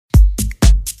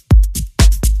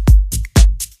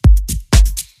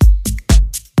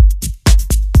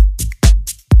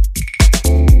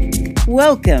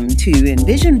Welcome to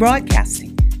Envision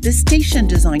Broadcasting, the station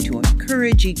designed to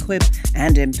encourage, equip,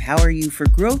 and empower you for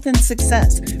growth and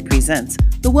success, presents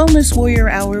the Wellness Warrior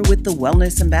Hour with the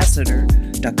Wellness Ambassador,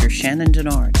 Dr. Shannon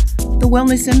Denard. The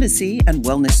Wellness Embassy and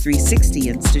Wellness 360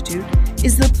 Institute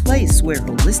is the place where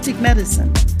holistic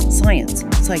medicine, science,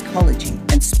 psychology,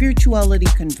 and spirituality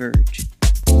converge.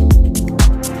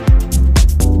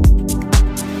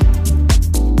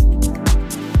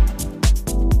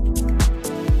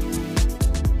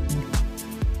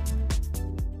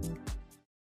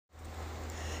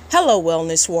 Hello,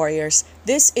 Wellness Warriors.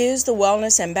 This is the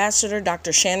Wellness Ambassador,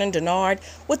 Dr. Shannon Denard,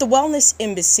 with the Wellness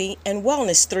Embassy and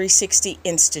Wellness 360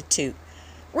 Institute.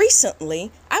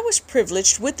 Recently, I was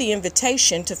privileged with the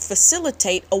invitation to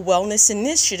facilitate a wellness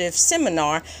initiative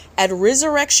seminar at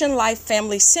Resurrection Life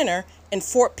Family Center in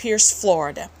Fort Pierce,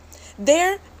 Florida.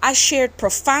 There, I shared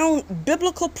profound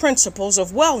biblical principles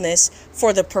of wellness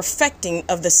for the perfecting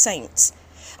of the saints.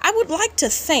 I would like to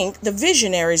thank the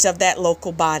visionaries of that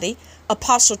local body,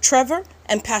 Apostle Trevor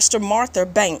and Pastor Martha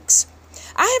Banks.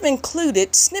 I have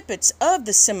included snippets of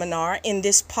the seminar in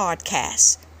this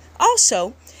podcast.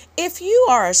 Also, if you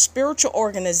are a spiritual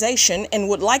organization and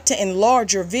would like to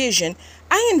enlarge your vision,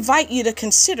 I invite you to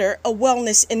consider a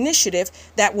wellness initiative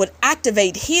that would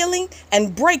activate healing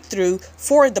and breakthrough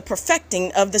for the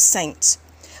perfecting of the saints.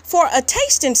 For a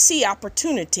taste and see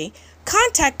opportunity,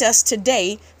 contact us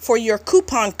today for your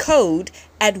coupon code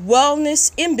at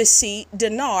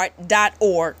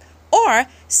wellnessembassy.denard.org or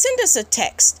send us a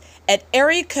text at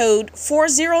area code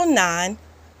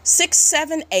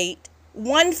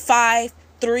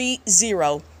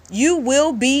 409-678-1530. You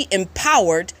will be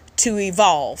empowered to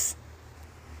evolve.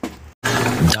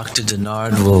 Dr.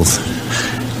 Denard will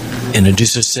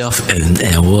introduce herself and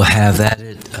we'll have at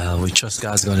it. We trust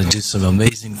God's going to do some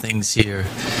amazing things here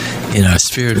in our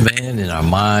spirit man, in our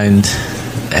mind,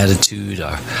 attitude,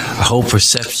 our whole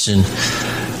perception,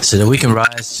 so that we can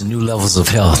rise to new levels of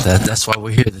health. That's why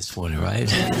we're here this morning, right?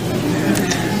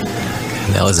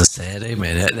 That was a sad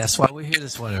amen. That's why we're here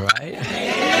this morning, right?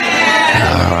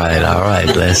 All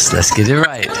right. Let's get it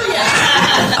right.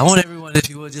 I want everyone, if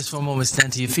you will, just for a moment,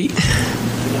 stand to your feet.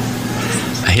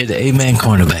 I hear the amen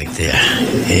corner back there.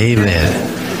 Amen.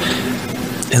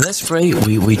 And let's pray.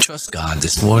 We trust God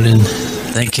this morning.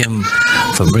 Thank Him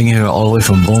for bringing her all the way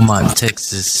from Beaumont,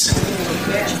 Texas.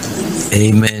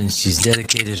 Amen. She's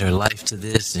dedicated her life to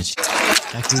this. And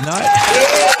Dr. Denard.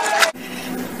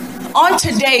 On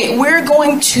today, we're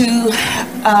going to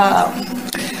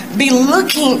be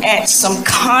looking at some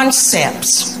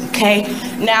concepts. Okay.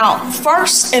 Now,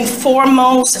 first and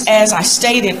foremost, as I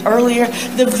stated earlier,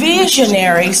 the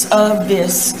visionaries of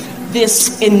this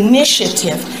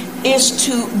initiative is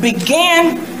to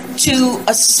begin to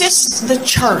assist the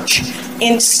church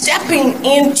in stepping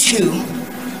into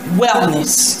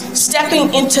wellness,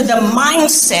 stepping into the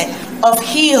mindset of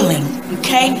healing,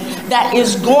 okay, that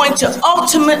is going to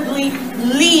ultimately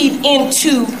lead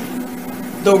into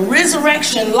the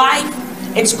resurrection life.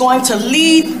 It's going to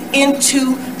lead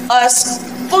into us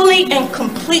fully and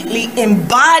completely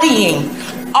embodying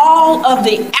all of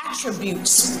the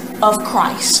attributes of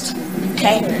Christ.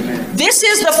 Okay, this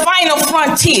is the final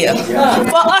frontier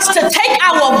for us to take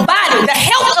our body, the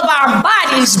health of our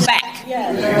bodies back.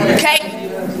 Okay,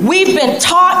 we've been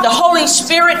taught, the Holy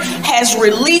Spirit has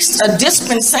released a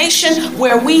dispensation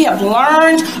where we have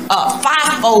learned a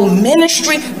fivefold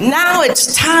ministry. Now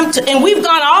it's time to, and we've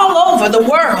gone all over the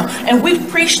world and we've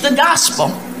preached the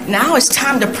gospel. Now it's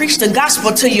time to preach the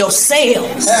gospel to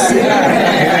yourselves.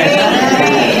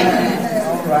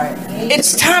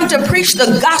 It's time to preach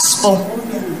the gospel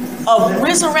of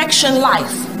resurrection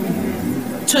life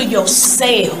to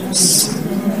yourselves.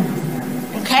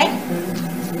 Okay?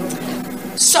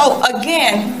 So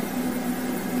again,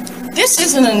 this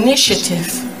is an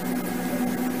initiative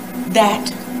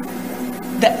that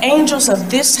the angels of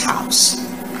this house,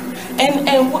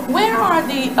 and where are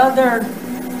the other,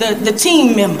 the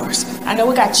team members? I know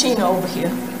we got Chino over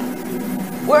here.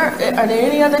 Where are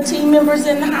there any other team members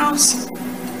in the house?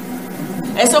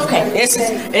 It's okay.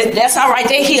 That's all right.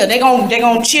 They're here. They're gonna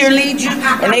cheerlead you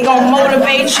and they're gonna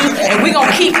motivate you, and we're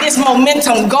gonna keep this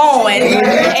momentum going.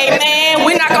 Amen.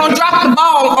 We're not gonna drop the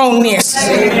ball on this.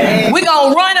 We're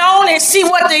gonna run on and see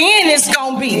what the end is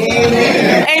gonna be.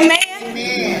 Amen.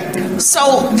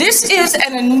 So this is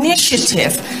an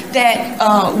initiative that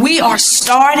we are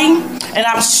starting, and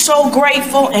I'm so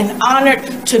grateful and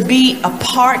honored to be a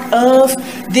part of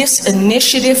this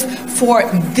initiative for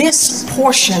this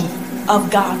portion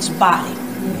of God's body.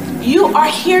 You are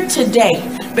here today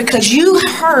because you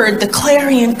heard the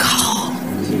clarion call.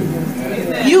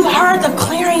 You heard the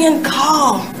clarion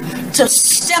call to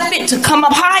step it, to come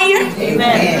up higher.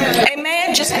 Amen.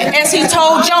 Amen. Just as he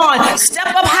told John, step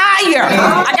up higher.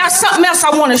 I got something else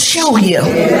I want to show you.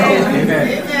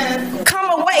 Amen.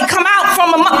 Come away, come out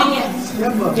from among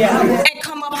and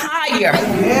come up higher.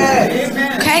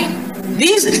 Okay?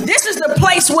 This is the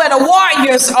place where the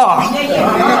warriors are.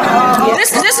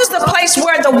 This is the place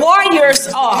where the warriors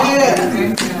are.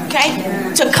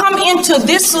 Okay? To come into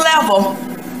this level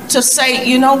to say,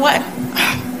 you know what?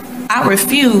 I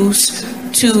refuse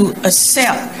to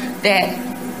accept that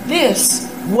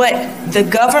what the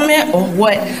government or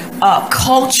what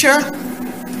culture,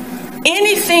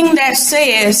 anything that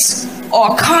says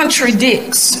or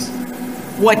contradicts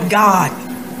what God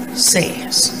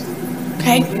says.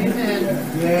 Okay?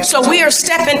 So we are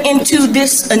stepping into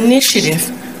this initiative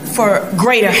for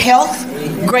greater health,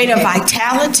 greater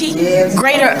vitality,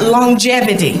 greater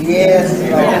longevity.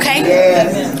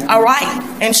 Okay? All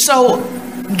right? And so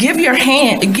give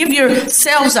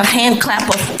yourselves a hand clap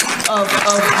of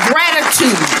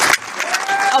gratitude.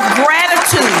 Of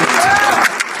gratitude.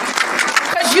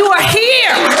 Because you are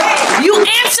here. You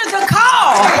answered the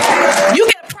call. You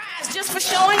get a prize just for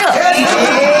showing up.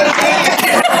 Amen.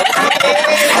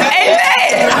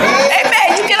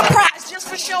 Amen. You get a prize just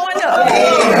for showing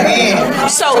up.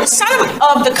 So some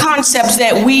of the concepts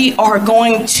that we are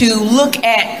going to look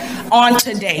at on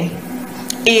today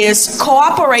is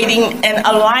cooperating and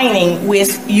aligning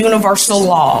with universal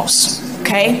laws.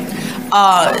 Okay?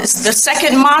 The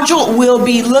second module will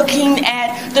be looking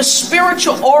at the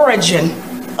spiritual origin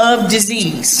of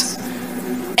disease.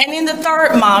 And in the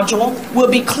third module, we'll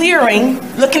be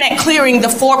looking at clearing the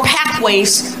 4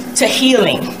 pathways to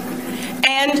healing.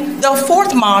 And the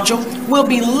fourth module, we'll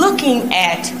be looking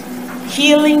at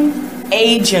healing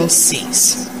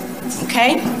agencies.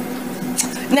 Okay?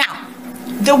 Now,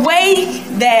 the way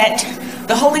that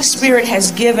the Holy Spirit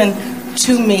has given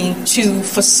to me to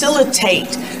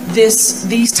facilitate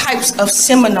these types of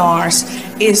seminars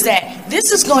is that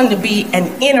this is going to be an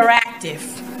interactive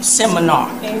seminar.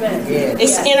 Amen.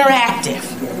 It's interactive.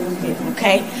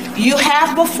 Okay? You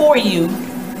have before you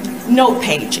note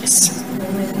pages.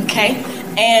 Okay?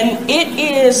 And it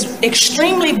is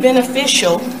extremely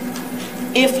beneficial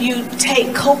if you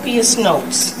take copious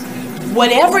notes.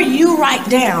 Whatever you write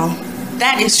down,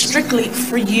 that is strictly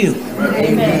for you.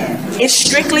 Amen. It's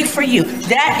strictly for you.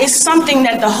 That is something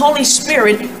that the Holy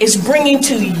Spirit is bringing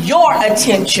to your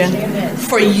attention. Amen.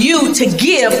 For you to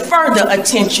give further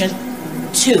attention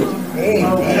to.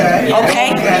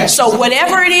 Okay? So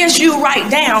whatever it is you write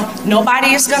down,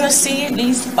 nobody is going to see it.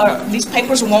 These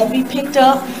papers won't be picked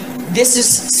up. This is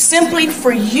simply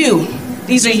for you.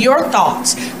 These are your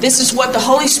thoughts. This is what the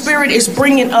Holy Spirit is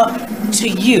bringing up to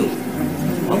you.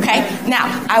 Okay?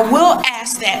 Now, I will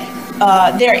ask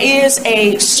that there is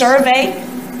a survey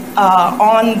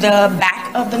on the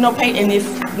back of the note page, and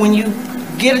when you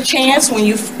get a chance,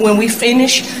 when we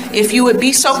finish, if you would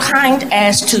be so kind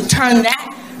as to turn that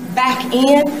back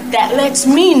in, that lets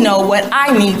me know what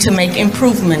I need to make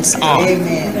improvements on.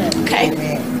 Amen. Okay?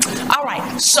 Amen. All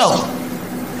right. So,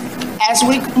 as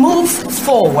we move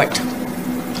forward,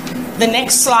 the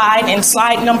next slide, and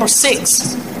slide number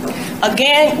 6,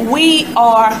 again, we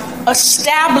are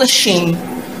establishing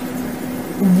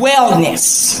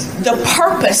wellness, the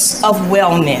purpose of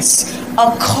wellness,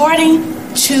 according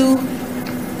to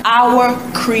our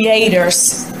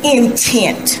Creator's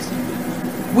intent.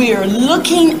 We are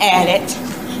looking at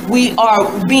it. We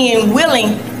are being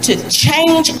willing to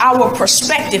change our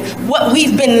perspective, what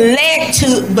we've been led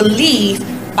to believe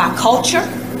by culture,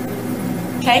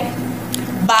 okay,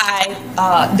 by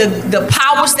the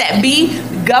powers that be,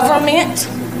 government,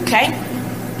 okay.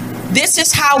 This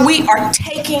is how we are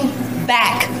taking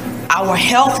back our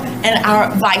health and our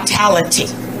vitality,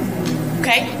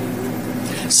 okay.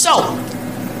 So,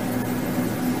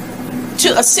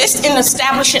 to assist in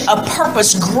establishing a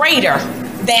purpose greater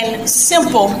than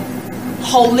simple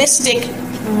holistic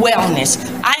wellness,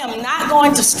 I am not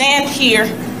going to stand here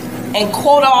and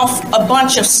quote off a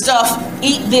bunch of stuff,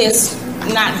 eat this,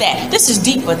 not that. This is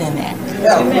deeper than that.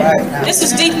 Right. This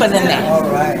is deeper than that. All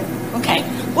right. Okay.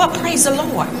 Well, praise the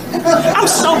Lord. I'm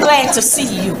so glad to see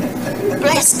you.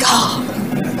 Bless God.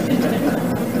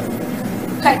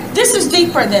 Okay. This is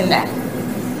deeper than that.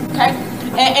 Okay.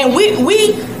 And we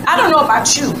I don't know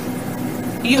about you.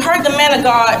 You heard the man of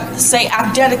God say,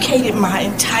 I've dedicated my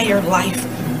entire life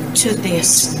to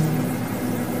this.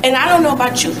 And I don't know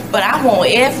about you, but I want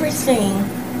everything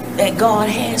that God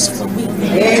has for me.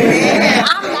 Amen.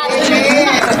 I'm not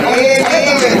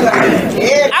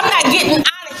getting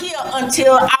out of here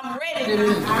until I'm ready to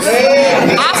leave.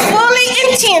 I fully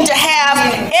intend to have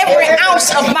every ounce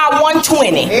of my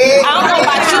 120. I don't know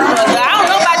about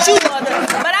you, mother.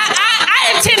 But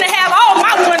I intend to have all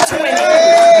my 120.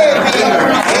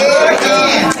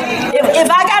 If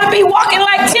I got to be walking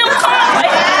like Tim Conway,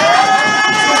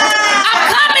 I'm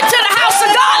coming to the house of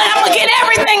God and I'm going to get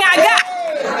everything I got.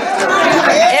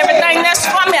 Everything that's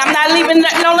for me, I'm not leaving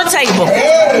nothing on the table.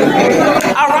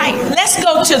 All right, let's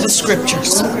go to the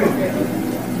scriptures.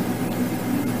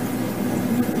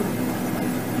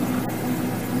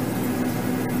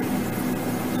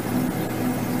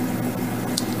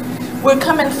 We're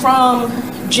coming from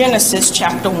Genesis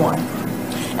chapter 1.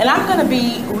 And I'm going to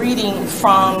be reading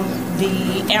from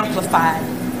the Amplified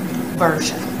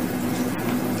version.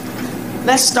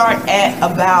 Let's start at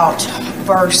about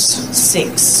verse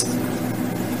 6.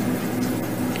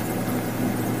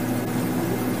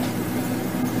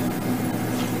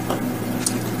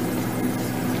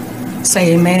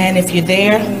 Say amen if you're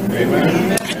there.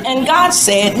 Amen. And God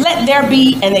said, let there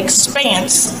be an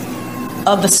expanse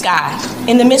of the sky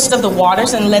in the midst of the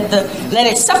waters, and let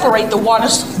it separate the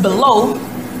waters below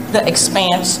the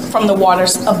expanse from the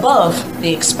waters above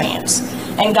the expanse.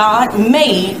 And God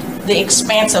made the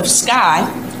expanse of sky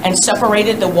and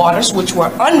separated the waters which were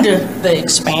under the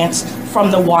expanse from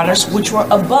the waters which were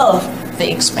above the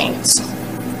expanse.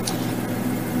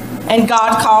 And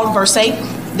God called, verse 8,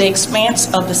 the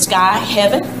expanse of the sky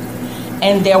heaven,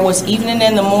 and there was evening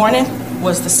and the morning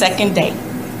was the second day.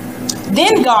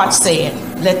 Then God said,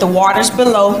 let the waters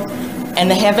below and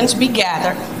the heavens be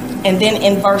gathered. And then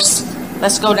in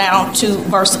let's go down to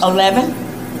verse 11.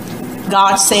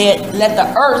 God said, let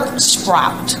the earth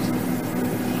sprout.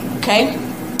 Okay.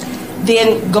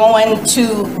 Then going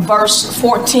to verse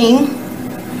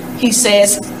 14, he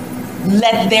says,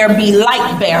 let there be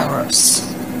light bearers.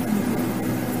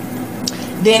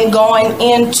 Then going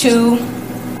into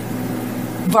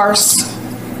verse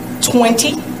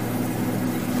 20,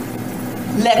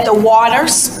 let the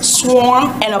waters swarm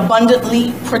and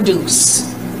abundantly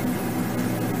produce.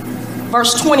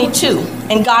 Verse 22,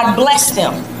 and God blessed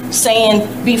them,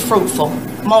 saying, be fruitful,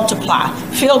 multiply,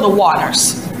 fill the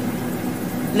waters,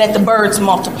 let the birds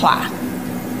multiply.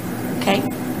 Okay.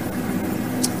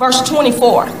 Verse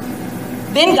 24,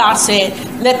 then God said,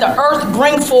 let the earth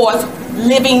bring forth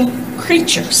living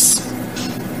creatures.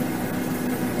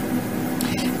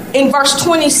 In verse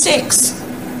 26,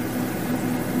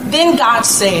 then God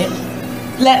said,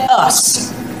 let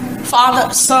us,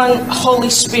 Father, Son, Holy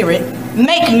Spirit,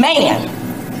 make man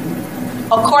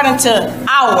according to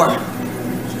our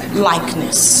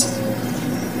likeness.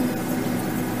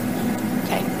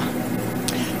 Okay.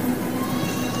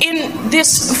 In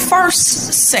this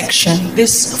first section,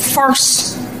 this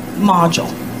first module,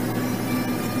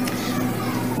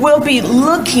 we'll be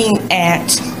looking at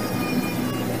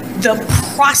the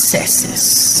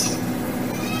processes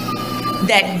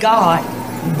that God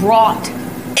brought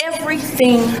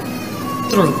everything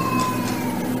through.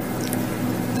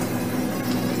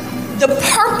 The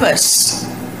purpose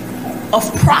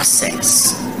of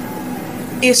process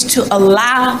is to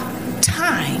allow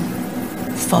time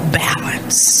for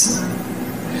balance.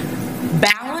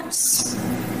 Balance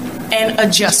and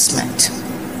adjustment.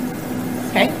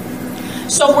 Okay?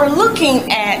 So we're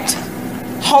looking at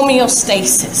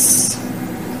homeostasis.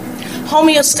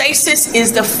 Homeostasis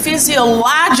is the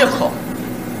physiological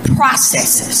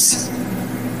processes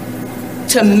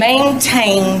to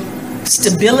maintain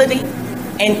stability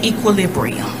and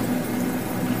equilibrium.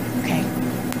 Okay.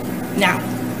 Now,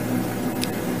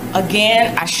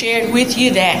 again, I shared with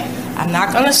you that I'm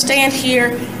not going to stand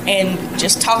here and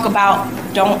just talk about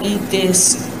don't eat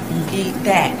this, eat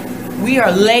that. We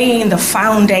are laying the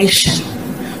foundation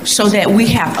so that we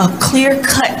have a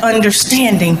clear-cut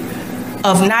understanding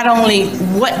of not only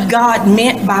what God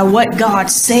meant by what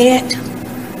God said,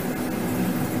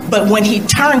 but when he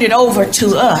turned it over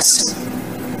to us,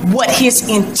 what his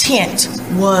intent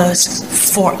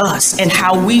was for us and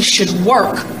how we should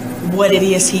work what it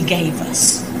is he gave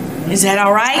us. Is that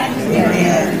all right?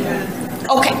 Yeah.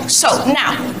 Okay, so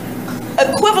now,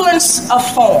 equivalence of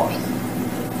form.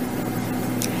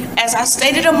 As I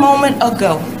stated a moment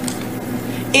ago,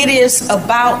 it is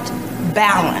about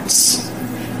balance.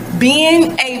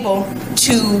 Being able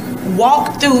to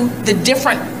walk through the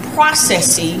different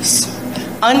processes,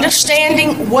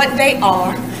 understanding what they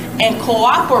are, and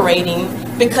cooperating,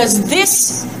 because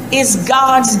this is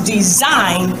God's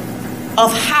design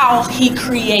of how he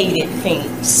created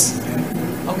things.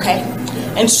 Okay?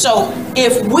 And so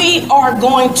if we are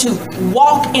going to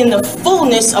walk in the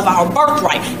fullness of our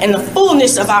birthright and the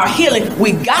fullness of our healing,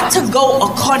 we got to go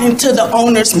according to the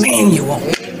owner's manual.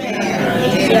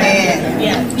 Amen.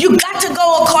 Yeah. You got to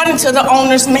go according according to the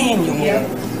owner's manual.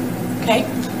 Okay?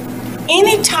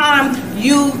 Anytime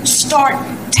you start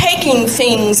taking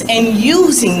things and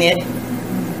using it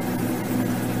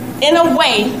in a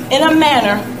way, in a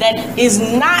manner that is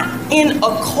not in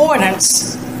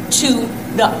accordance to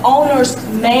the owner's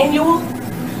manual,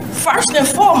 first and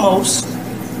foremost,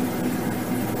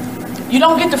 you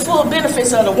don't get the full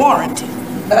benefits of the warranty.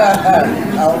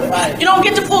 You don't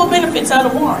get the full benefits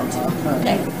of the warranty.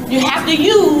 Okay? You have to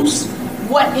use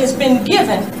what has been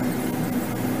given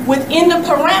within the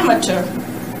parameter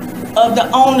of the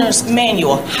owner's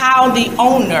manual, how the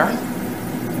owner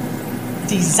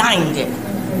designed it.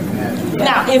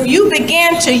 Now, if you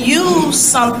begin to use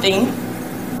something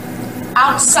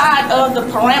outside of the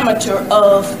parameter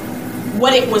of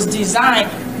what it was designed,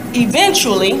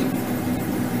 eventually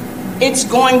it's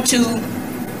going to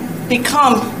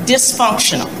become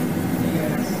dysfunctional.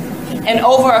 And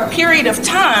over a period of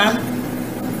time,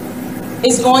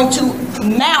 it's going to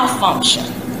malfunction.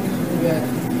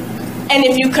 And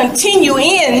if you continue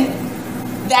in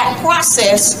that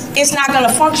process, it's not going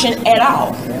to function at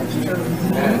all.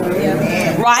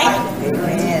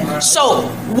 Right? So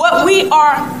what we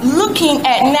are looking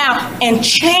at now and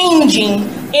changing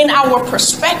in our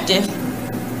perspective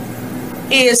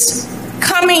is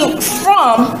coming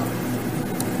from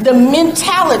the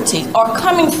mentality or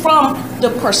coming from the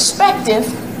perspective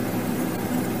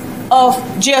of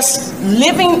just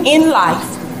living in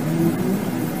life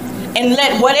and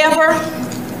let whatever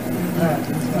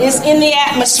is in the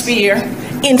atmosphere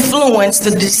influence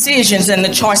the decisions and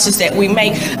the choices that we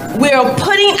make. We're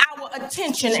putting our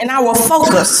attention and our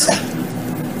focus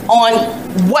on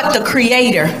what the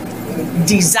Creator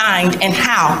designed and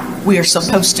how we are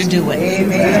supposed to do it.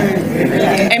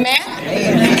 Amen.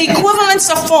 Amen. Equivalence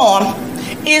of form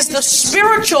is the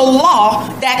spiritual law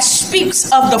that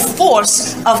speaks of the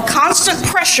force of constant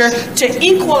pressure to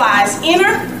equalize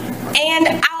inner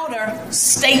and outer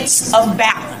states of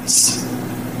balance.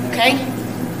 Okay?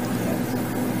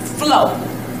 Flow.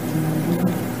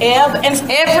 Ebb,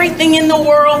 and everything in the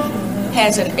world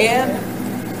has an ebb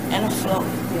and a flow.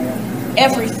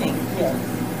 Everything.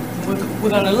 We're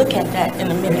going to look at that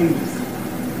in a minute.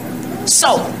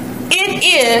 So, it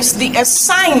is the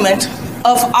assignment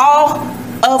of all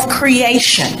of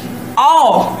creation,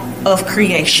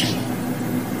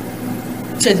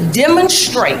 to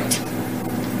demonstrate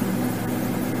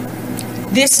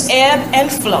this ebb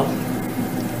and flow.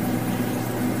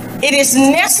 It is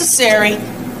necessary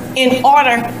in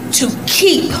order to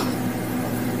keep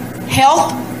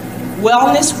health,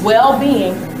 wellness,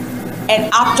 well-being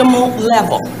at optimal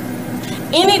level.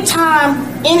 Anytime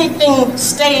anything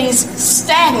stays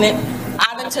stagnant,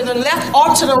 either to the left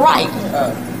or to the right,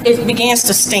 it begins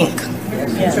to stink.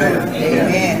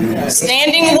 Amen.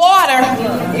 Standing water,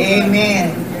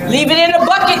 amen. Leave it in the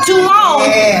bucket too long.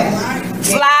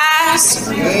 Flies,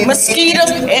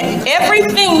 mosquitoes,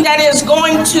 everything that is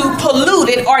going to pollute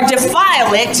it or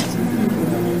defile it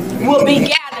will be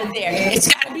gathered there. It's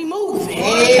got to be moving.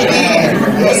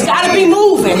 It's got to be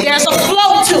moving. There's a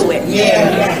flow to it.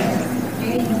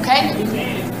 Okay?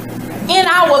 In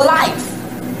our life,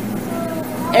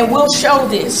 and we'll show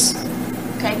this,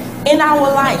 okay? In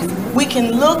our life, we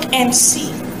can look and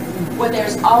see where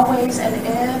there's always an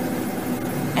ebb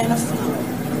and a flow.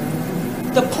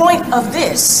 The point of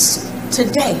this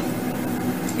today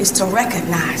is to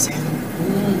recognize it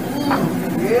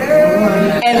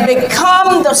and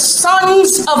become the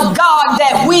sons of God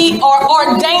that we are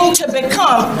ordained to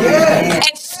become,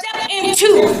 and step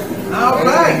into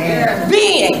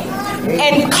being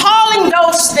and calling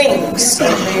those things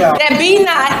that be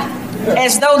not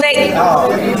as though they are.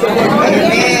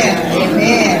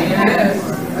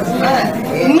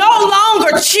 No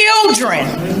longer children,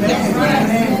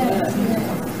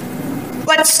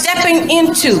 but stepping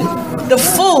into the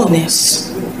fullness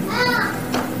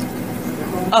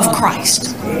of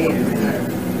Christ.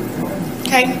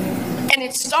 Okay? And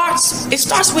it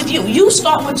starts with you. You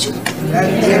start with you.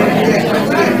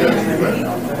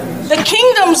 The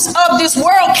kingdoms of this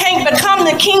world can't become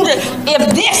the kingdom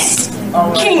if this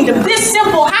kingdom, this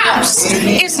simple house,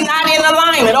 is not in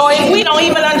alignment, or if we don't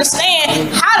even understand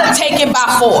how to take it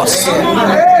by force.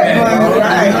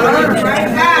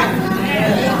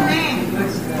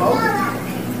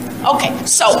 Okay,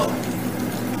 so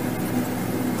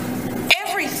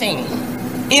everything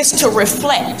is to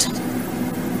reflect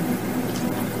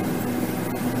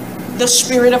the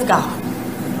Spirit of God.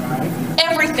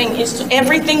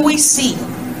 Everything we see,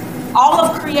 all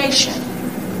of creation,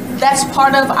 that's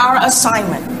part of our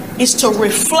assignment, is to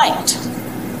reflect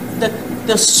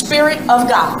the Spirit of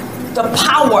God, the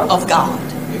power of God.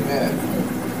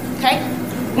 Amen. Okay?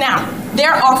 Now,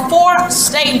 there are 4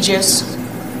 stages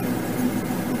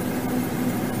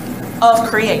of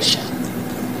creation.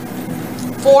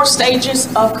 4 stages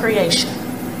of creation.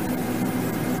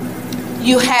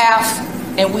 You have,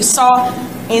 and we saw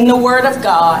in the Word of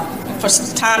God, for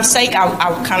time's sake, I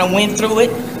kind of went through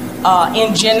it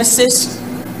in Genesis.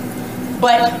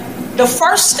 But the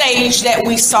first stage that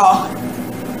we saw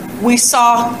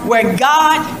where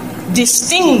God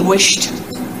distinguished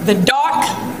the dark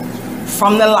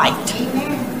from the light.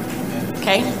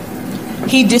 Okay?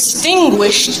 He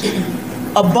distinguished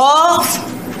above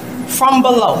from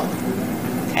below.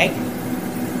 Okay?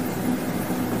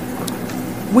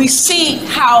 We see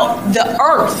how the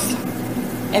earth,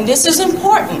 and this is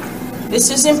important. This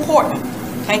is important.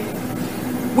 Okay?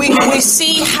 We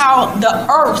see how the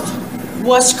earth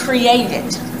was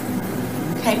created.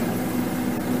 Okay?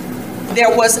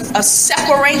 There was a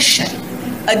separation,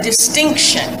 a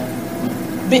distinction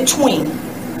between.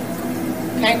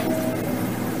 Okay?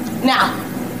 Now,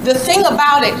 the thing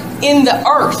about it, in the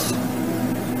earth,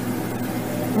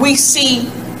 we see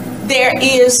there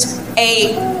is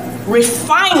a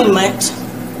refinement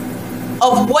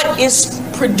of what is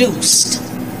produced.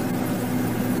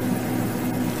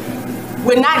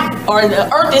 The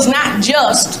earth is not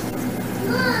just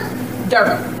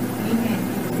dirt.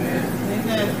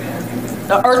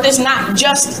 The earth is not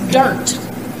just dirt.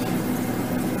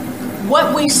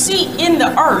 What we see in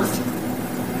the earth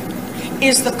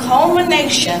is the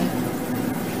culmination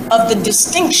of the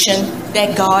distinction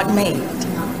that God made.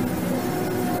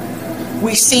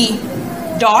 We see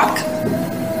dark,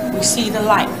 we see the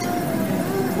light.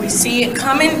 We see it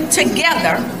coming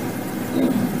together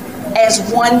as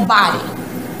one body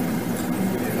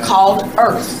called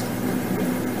earth.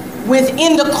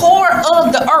 Within the core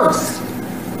of the earth,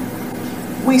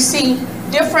 we see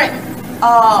different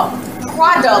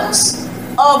products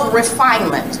of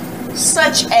refinement,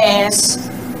 such as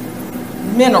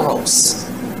minerals,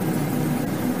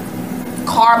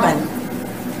 carbon,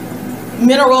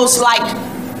 minerals like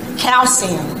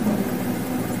calcium,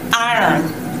 iron.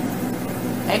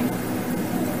 Okay?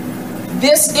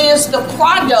 This is the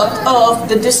product of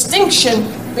the distinction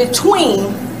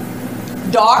between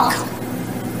dark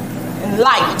and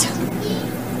light,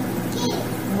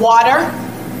 water,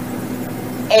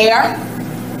 air.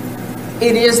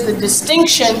 It is the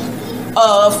distinction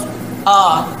of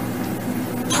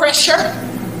pressure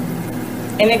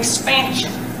and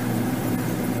expansion.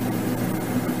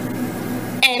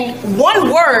 And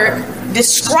one word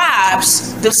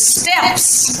describes the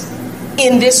steps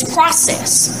in this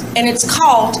process, and it's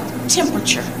called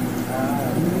temperature.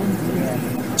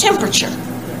 Temperature.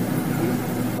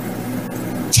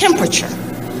 Temperature.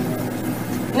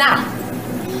 Now,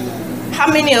 how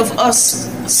many of us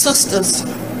sisters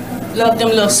love them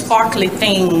little sparkly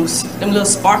things, them little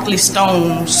sparkly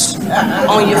stones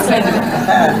on your finger?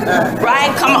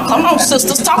 Right? Come on,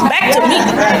 sisters, talk back to me.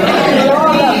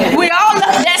 We all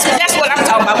love, that's what I'm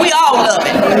talking about. We all love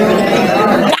it.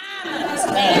 Diamonds,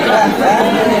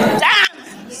 man.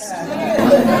 Diamonds.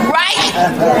 Right?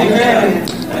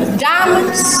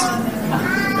 Diamonds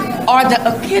are the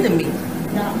epitome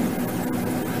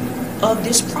of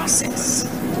this process.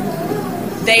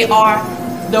 They are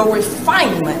the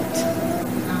refinement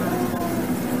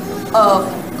of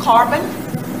carbon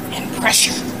and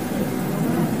pressure.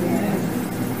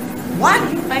 Why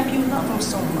do you think you love them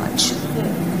so much?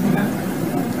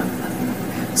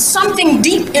 Something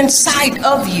deep inside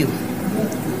of you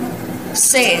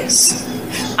says,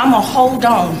 I'm gonna hold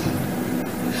on,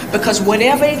 because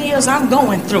whatever it is I'm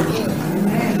going through,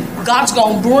 God's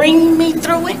gonna bring me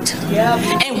through it.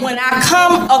 And when I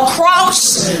come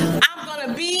across, I'm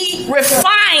gonna be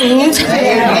refined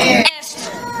as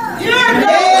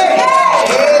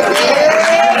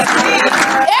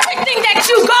everything that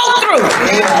you go through,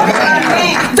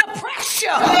 the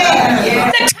pressure,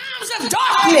 the times of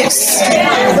darkness,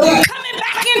 coming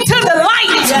back into the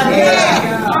light.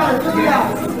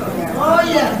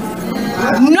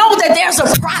 Know that there's a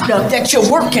product that you're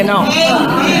working on.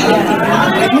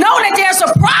 Know that there's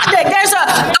a product, there's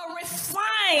a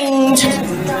refined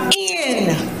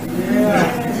end.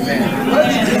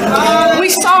 We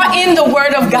saw in the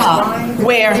Word of God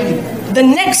where the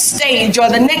next stage or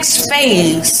the next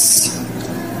phase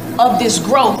of this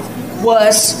growth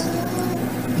was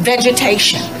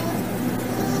vegetation.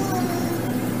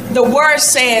 The Word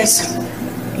says,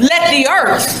 let the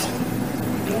earth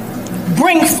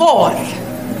bring forth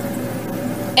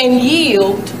and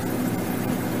yield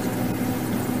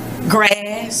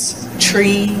grass,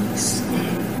 trees.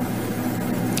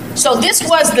 So this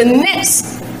was the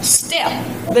next step,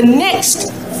 the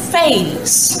next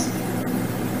phase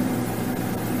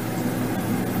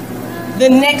the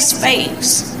next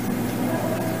phase.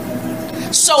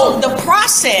 So the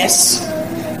process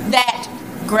that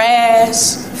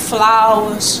grass,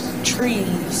 flowers,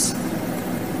 trees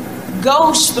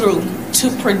goes through to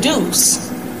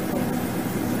produce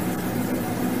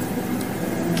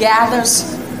gathers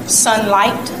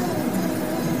sunlight,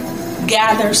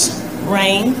 gathers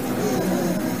rain,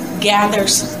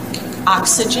 gathers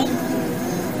oxygen,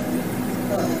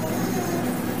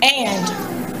 and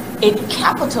it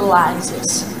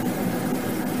capitalizes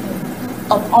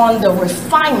upon the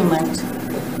refinement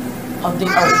of the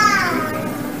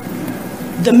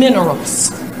earth, the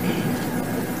minerals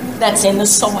that's in the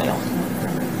soil,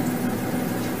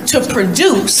 to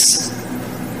produce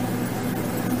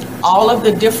all of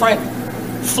the different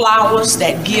flowers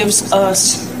that gives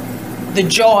us the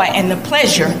joy and the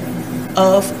pleasure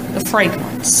of the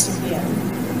fragrance.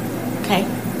 Okay?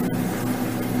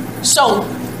 So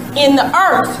in the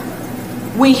earth,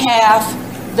 we have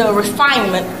the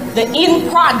refinement. The end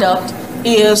product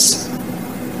is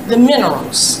the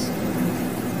minerals.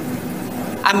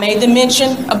 I made the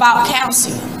mention about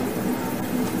calcium.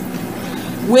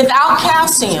 Without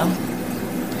calcium,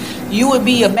 you would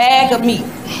be a bag of meat.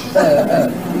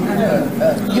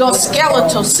 Your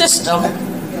skeletal system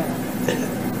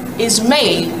is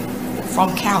made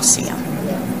from calcium.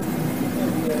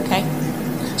 Okay?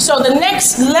 So the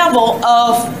next level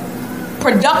of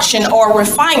production or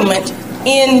refinement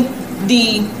in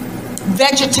the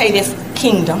vegetative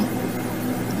kingdom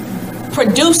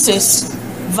produces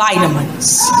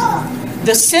vitamins.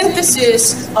 The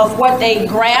synthesis of what they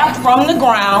grab from the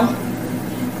ground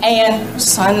and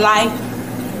sunlight,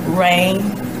 rain,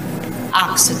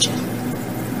 oxygen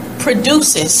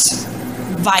produces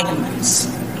vitamins.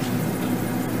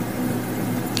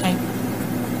 Okay?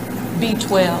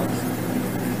 B12,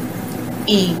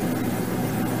 E,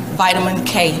 vitamin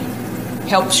K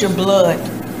helps your blood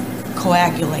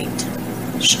coagulate,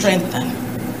 strengthen.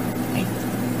 Okay?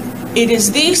 It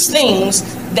is these things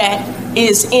that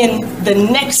is in the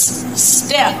next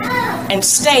step and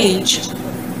stage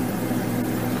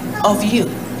of you.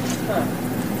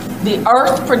 The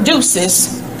earth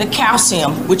produces the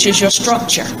calcium, which is your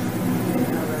structure.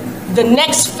 The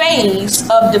next phase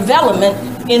of development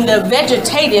in the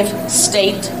vegetative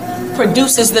state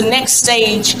produces the next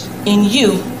stage in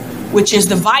you, which is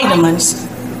the vitamins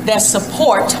that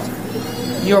support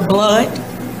your blood.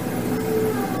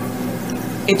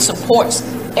 It supports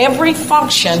every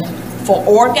function for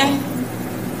organ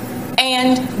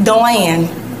and gland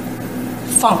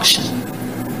function.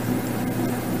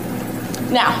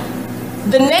 Now,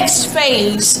 the next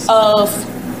phase of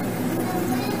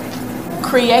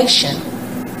creation,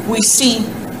 we see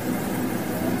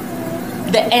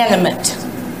the animate.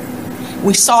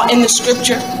 We saw in the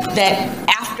scripture that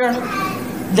after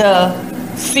the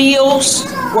fields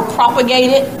were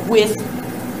propagated with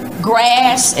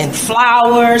grass and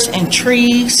flowers and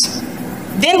trees,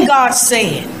 then God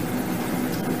said,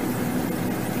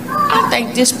 I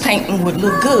think this painting would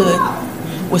look good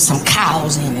with some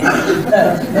cows in it.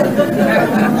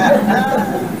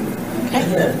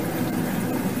 Okay?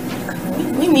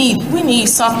 We need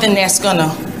something that's gonna,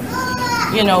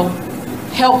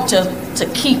 help to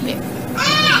keep it,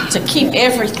 to keep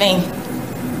everything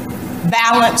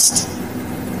balanced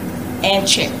and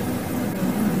checked.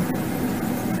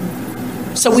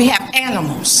 So we have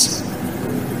animals.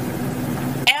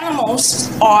 Animals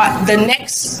are the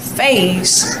next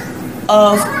phase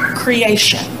of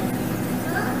creation.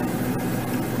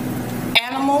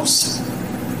 Animals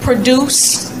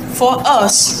produce for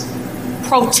us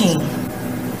protein,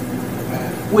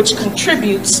 which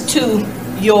contributes to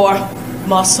your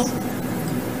muscle,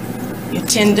 your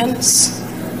tendons,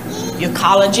 your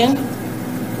collagen.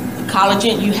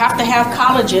 Collagen, you have to have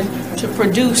collagen to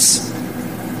produce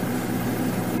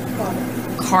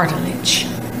cartilage.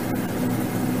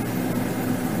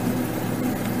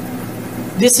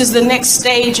 This is the next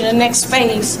stage and the next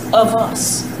phase of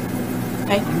us.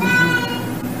 Okay?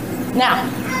 Now,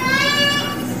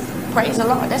 praise the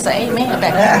Lord. That's an amen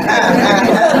back there.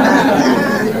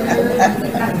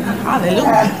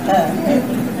 Hallelujah.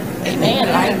 Amen,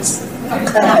 lights.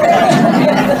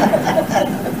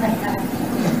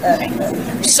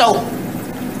 So,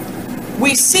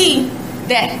 we see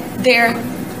that there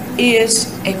is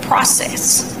a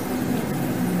process.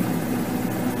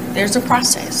 There's a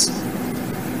process.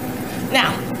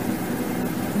 Now,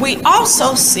 we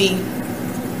also see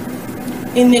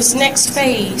in this next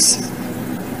phase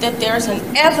that there's an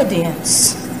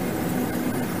evidence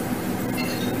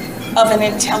of an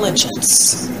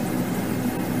intelligence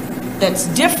that's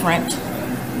different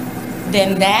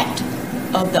than that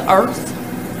of the earth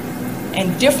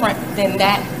and different than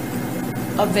that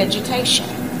of vegetation.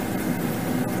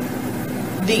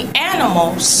 The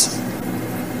animals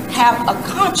have a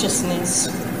consciousness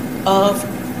of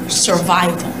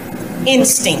survival,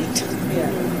 instinct.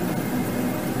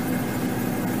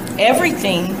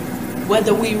 Everything,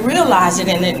 whether we realize it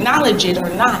and acknowledge it or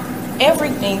not,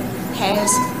 everything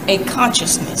has a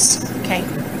consciousness, okay?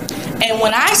 And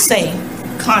when I say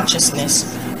consciousness,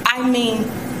 I mean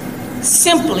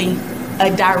simply a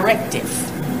directive.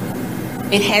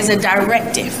 It has a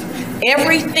directive.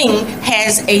 Everything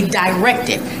has a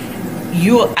directive.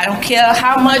 I don't care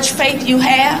how much faith you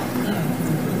have,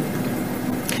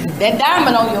 that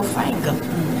diamond on your finger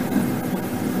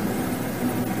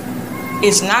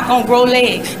is not going to grow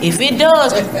legs. If it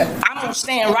does, I'm going to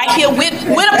stand right here with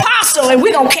Apostle and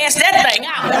we're going to cast that thing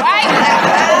out, right?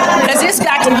 Because it's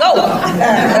got to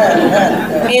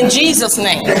go in Jesus'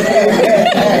 name.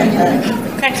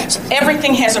 Okay, so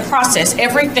everything has a process.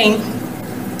 Everything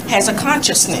has a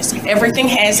consciousness. Everything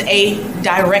has a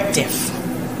directive.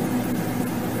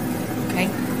 Okay,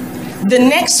 the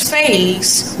next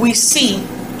phase we see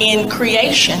in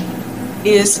creation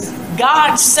is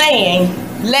God saying,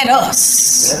 let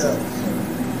us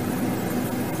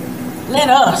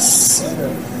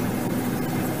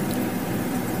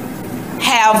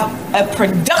have a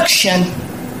production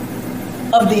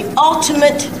of the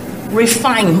ultimate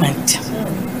refinement.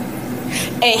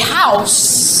 A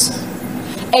house,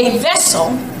 a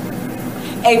vessel,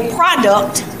 a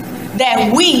product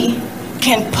that we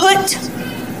can put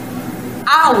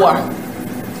our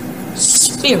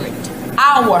spirit,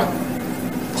 our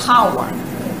power,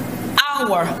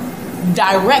 our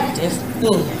directive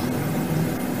in.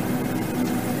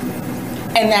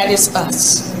 And that is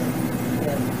us.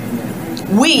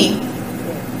 We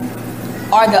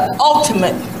are the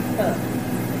ultimate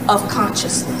of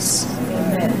consciousness.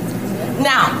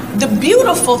 Now, the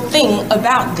beautiful thing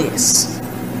about this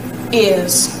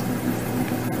is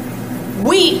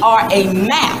we are a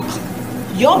map.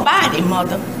 Your body,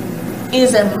 mother,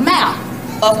 is a map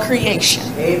of creation.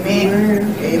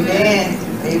 Amen. Amen.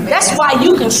 Amen. That's why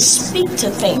you can speak to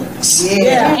things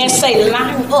and say,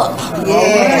 line up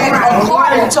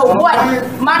according to what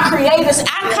my creators.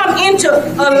 I come into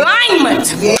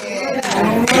alignment.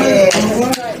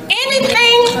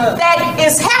 Anything that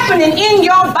is happening in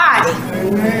your body,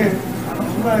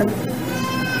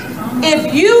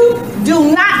 if you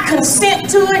do not consent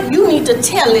to it, you need to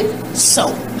tell it so.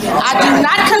 I do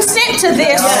not consent to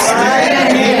this.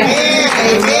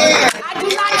 I do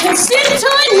not consent to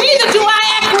it, neither do I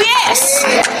acquiesce.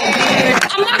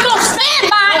 I'm not going to stand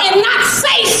by and not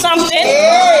say something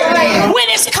when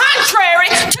it's contrary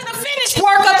to the finished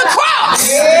work of the cross.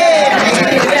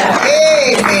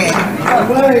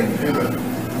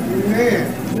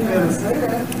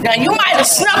 Now you might have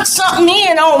snuck something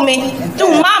in on me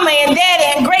through mama and daddy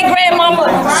and great grandmama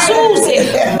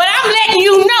Susie, but I'm letting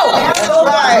you know.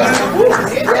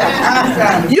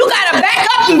 You gotta back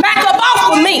up and back up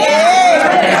off of me.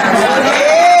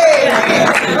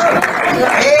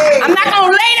 I'm not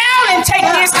gonna lay down and take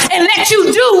this and let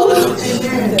you do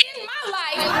in my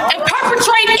life and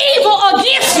perpetrate evil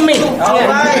against me.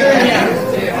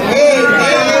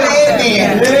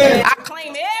 I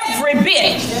claim every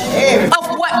bit of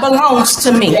what belongs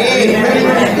to me.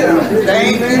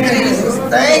 Thank you, Jesus.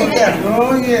 Thank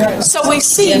you. So we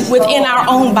see within our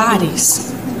own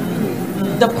bodies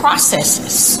the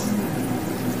processes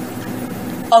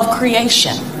of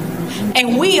creation.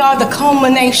 And we are the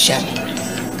culmination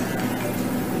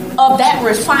of that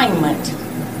refinement.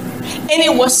 And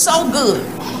it was so good.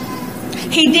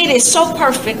 He did it so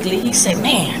perfectly. He said,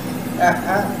 man,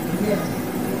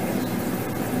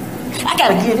 I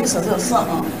gotta give this a little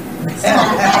something.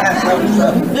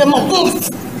 Little more oomph.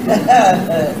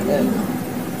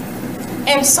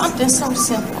 And something so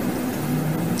simple.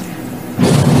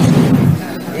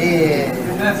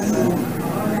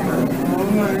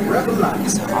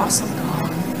 It's an awesome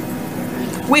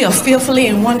God. We are fearfully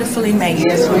and wonderfully made.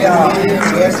 Yes, we are.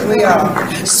 Yes, we are.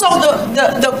 So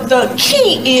the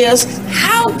key is,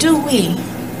 how do we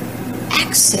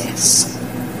access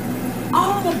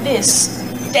all of this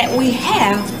that we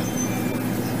have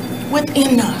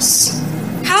within us?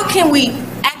 How can we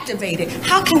activate it?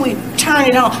 How can we turn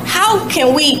it on? How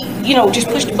can we, just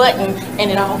push the button and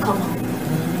it all come on?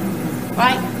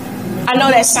 Right? I know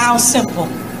that sounds simple,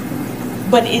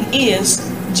 but it is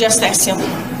just that simple.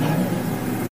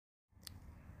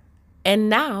 And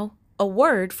now, a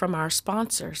word from our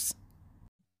sponsors.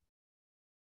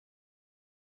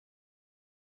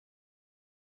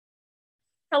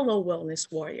 Hello,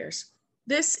 Wellness Warriors.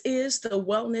 This is the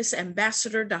Wellness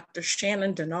Ambassador, Dr.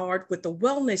 Shannon Denard, with the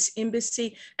Wellness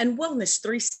Embassy and Wellness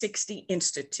 360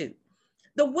 Institute.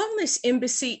 The Wellness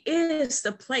Embassy is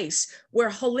the place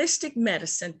where holistic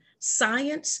medicine,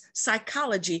 science,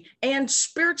 psychology, and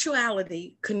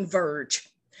spirituality converge.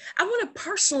 I want to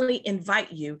personally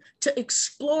invite you to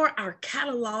explore our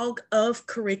catalog of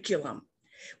curriculum,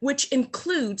 which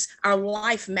includes our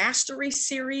Life Mastery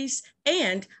series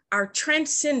and our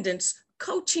Transcendence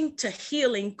Coaching to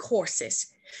Healing courses.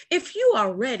 If you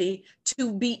are ready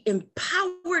to be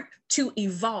empowered to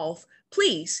evolve,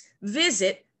 please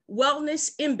visit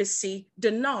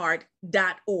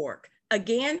wellnessembassydennard.org.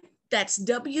 Again, that's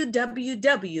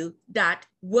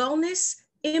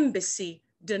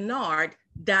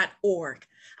www.wellnessembassydennard.org.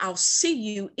 I'll see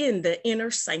you in the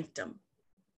inner sanctum.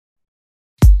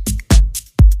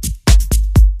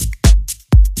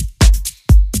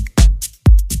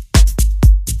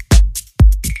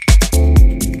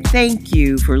 Thank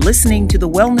you for listening to The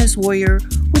Wellness Warrior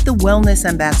with the Wellness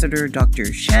Ambassador,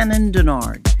 Dr. Shannon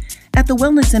Denard. At the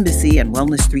Wellness Embassy and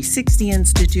Wellness 360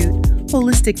 Institute,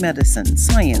 holistic medicine,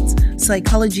 science,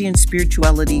 psychology, and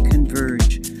spirituality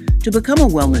converge. To become a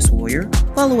wellness warrior,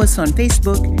 follow us on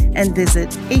Facebook and visit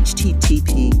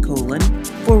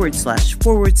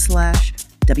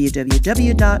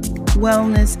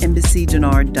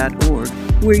http://www.wellnessembassydennard.org,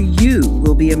 where you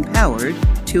will be empowered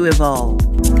to evolve.